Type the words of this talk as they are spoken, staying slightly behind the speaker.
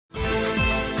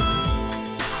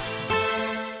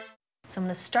So I'm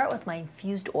gonna start with my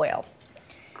infused oil.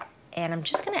 And I'm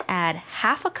just gonna add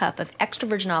half a cup of extra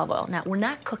virgin olive oil. Now, we're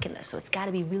not cooking this, so it's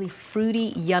gotta be really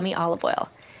fruity, yummy olive oil.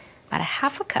 About a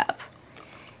half a cup.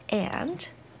 And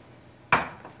I'm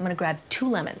gonna grab 2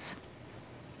 lemons.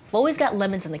 I've always got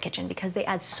lemons in the kitchen because they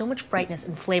add so much brightness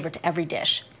and flavor to every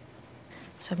dish.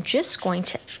 So I'm just going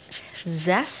to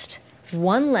zest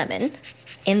 1 lemon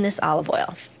in this olive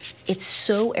oil. It's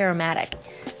so aromatic.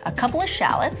 A couple of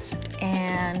shallots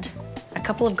and a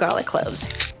couple of garlic cloves.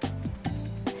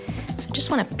 So I just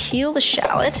want to peel the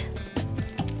shallot.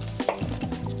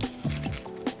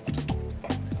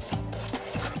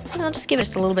 And I'll just give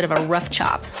it a little bit of a rough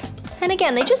chop. And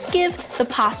again, they just give the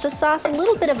pasta sauce a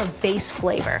little bit of a base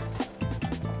flavor.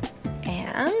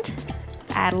 And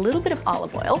add a little bit of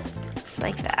olive oil, just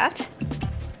like that.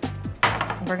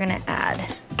 We're gonna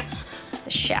add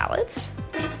the shallots.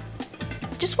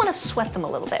 Just wanna sweat them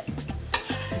a little bit.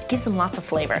 It gives them lots of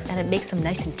flavor and it makes them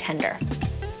nice and tender.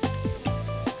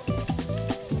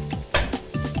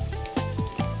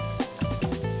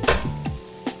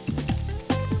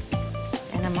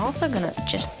 And I'm also gonna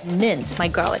just mince my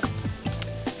garlic.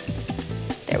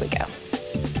 There we go.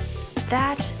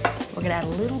 That, we're gonna add a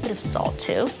little bit of salt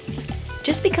too,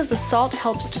 just because the salt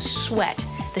helps to sweat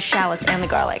the shallots and the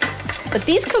garlic. But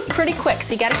these cook pretty quick,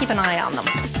 so you gotta keep an eye on them.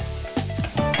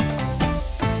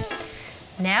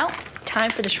 Now, time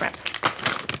for the shrimp.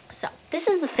 So, this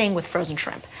is the thing with frozen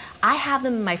shrimp. I have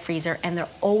them in my freezer, and they're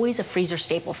always a freezer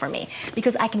staple for me,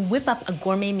 because I can whip up a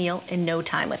gourmet meal in no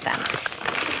time with them.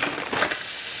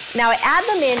 Now, I add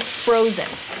them in frozen,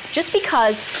 just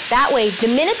because that way, the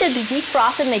minute they're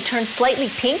defrosted and they turn slightly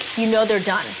pink, you know they're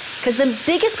done. Because the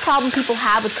biggest problem people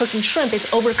have with cooking shrimp is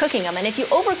overcooking them. And if you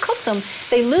overcook them,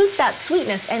 they lose that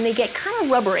sweetness and they get kind of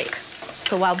rubbery.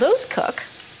 So while those cook,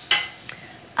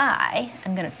 I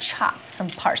am gonna chop some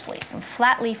parsley, some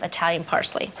flat leaf Italian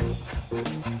parsley.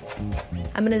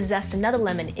 I'm gonna zest another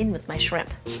lemon in with my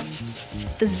shrimp.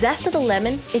 The zest of the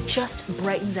lemon, it just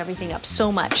brightens everything up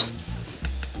so much.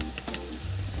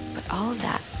 Put all of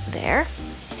that there.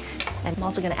 And I'm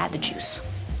also gonna add the juice.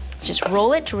 Just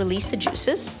roll it to release the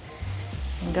juices.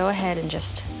 And go ahead and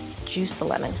just juice the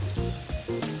lemon.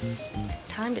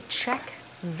 Time to check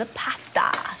the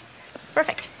pasta.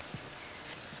 Perfect.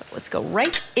 So let's go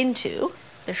right into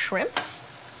the shrimp.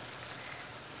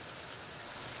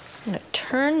 I'm gonna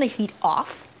turn the heat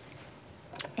off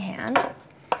and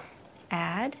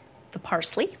add the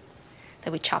parsley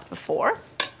that we chopped before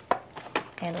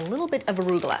and a little bit of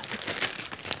arugula.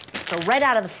 So right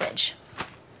out of the fridge.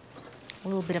 A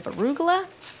little bit of arugula.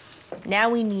 Now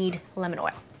we need lemon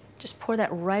oil. Just pour that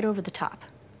right over the top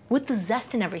with the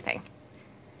zest and everything.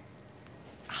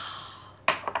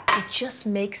 It just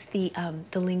makes the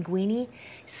linguine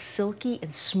silky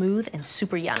and smooth and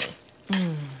super yummy.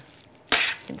 You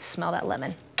can smell that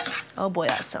lemon. Oh boy,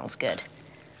 that sounds good.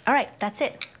 All right, that's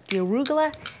it. The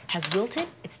arugula has wilted.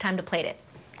 It's time to plate it.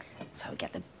 So we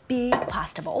get the big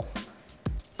pasta bowl.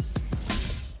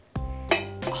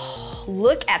 Oh,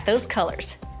 look at those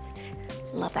colors.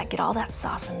 Love that, get all that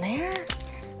sauce in there.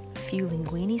 A few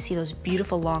linguini, see those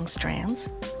beautiful long strands.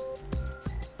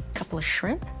 A couple of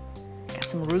shrimp, got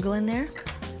some arugula in there.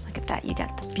 Look at that, you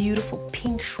got the beautiful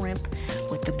pink shrimp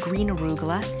with the green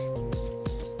arugula.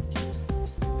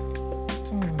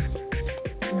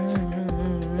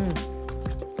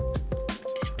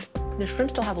 The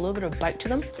shrimp still have a little bit of bite to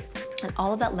them, and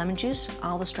all of that lemon juice,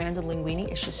 all the strands of linguine,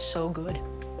 is just so good.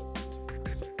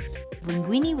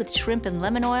 Linguine with shrimp and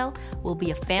lemon oil will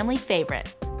be a family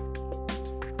favorite.